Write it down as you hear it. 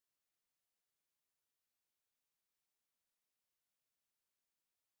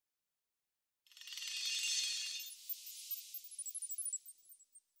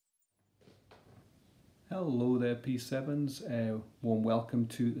Hello there P7s, warm welcome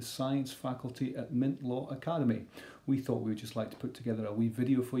to the Science faculty at Mintlaw Academy. We thought we would just like to put together a wee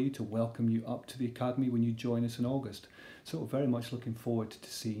video for you to welcome you up to the Academy when you join us in August. So we're very much looking forward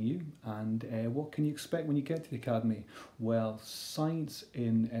to seeing you, and what can you expect when you get to the Academy? Well, Science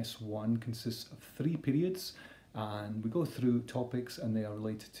in S1 consists of 3 periods, and we go through topics and they are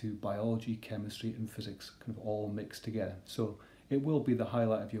related to biology, chemistry and physics, kind of all mixed together. So it will be the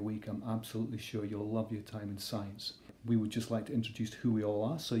highlight of your week. I'm absolutely sure you'll love your time in science. We would just like to introduce who we all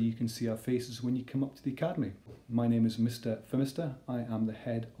are so you can see our faces when you come up to the Academy. My name is Mr. Phimister. I am the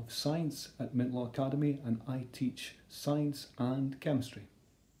head of science at Mintlaw Academy and I teach science and chemistry.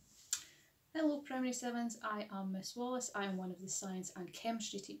 Hello Primary 7s, I am Miss Wallace. I am one of the science and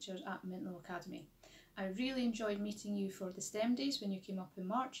chemistry teachers at Mintlaw Academy. I really enjoyed meeting you for the STEM days when you came up in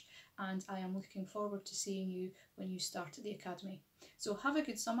March, and I am looking forward to seeing you when you start at the Academy. So have a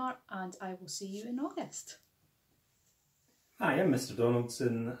good summer and I will see you in August. Hi, I'm Mr.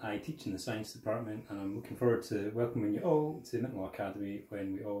 Donaldson. I teach in the science department and I'm looking forward to welcoming you all to Mintlaw Academy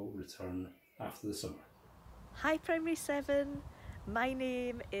when we all return after the summer. Hi Primary 7, my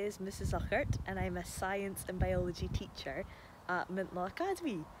name is Mrs. Uckert and I'm a science and biology teacher at Mintlaw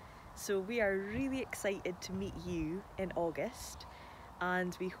Academy. So we are really excited to meet you in August,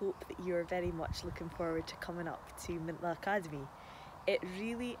 and we hope that you're very much looking forward to coming up to Mintlaw Academy. It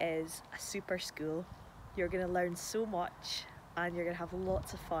really is a super school. You're going to learn so much and you're going to have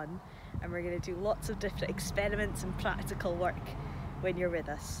lots of fun, and we're going to do lots of different experiments and practical work when you're with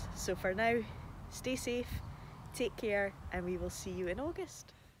us. So for now, stay safe, take care, and we will see you in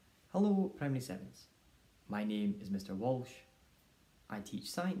August. Hello Primary 7s, my name is Mr. Walsh. I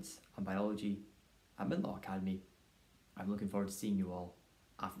teach science and biology at Mintlaw Academy. I'm looking forward to seeing you all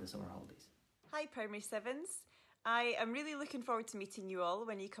after the summer holidays. Hi Primary 7s. I am really looking forward to meeting you all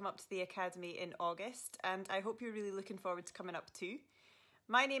when you come up to the Academy in August, and I hope you're really looking forward to coming up too.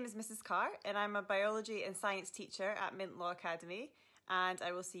 My name is Mrs. Carr and I'm a biology and science teacher at Mintlaw Academy, and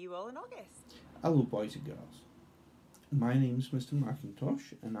I will see you all in August. Hello boys and girls. My name is Mr.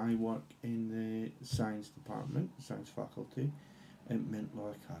 McIntosh and I work in the science department, science faculty at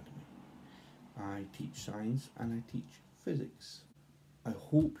Mintlaw Academy. I teach science and I teach physics. I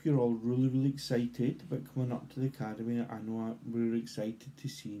hope you're all really excited about coming up to the Academy. I know we're excited to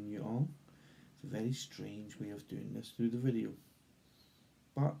seeing you all. It's a very strange way of doing this through the video.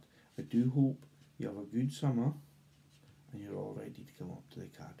 But I do hope you have a good summer and you're all ready to come up to the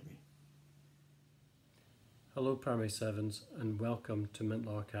Academy. Hello Primary 7s and welcome to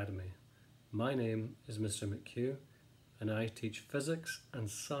Mintlaw Academy. My name is Mr. McHugh and I teach physics and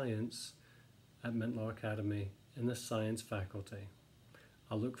science at Mintlaw Academy in the science faculty.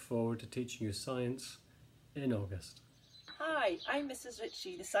 I look forward to teaching you science in August. Hi, I'm Mrs.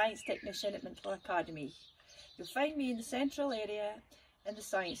 Ritchie, the science technician at Mintlaw Academy. You'll find me in the central area in the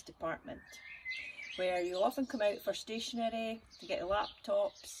science department, where you'll often come out for stationery to get the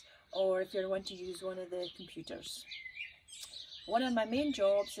laptops, or if you want to use one of the computers. One of my main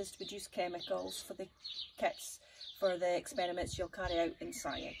jobs is to produce chemicals for the kits for the experiments you'll carry out in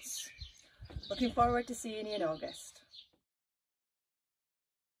science. Looking forward to seeing you in August.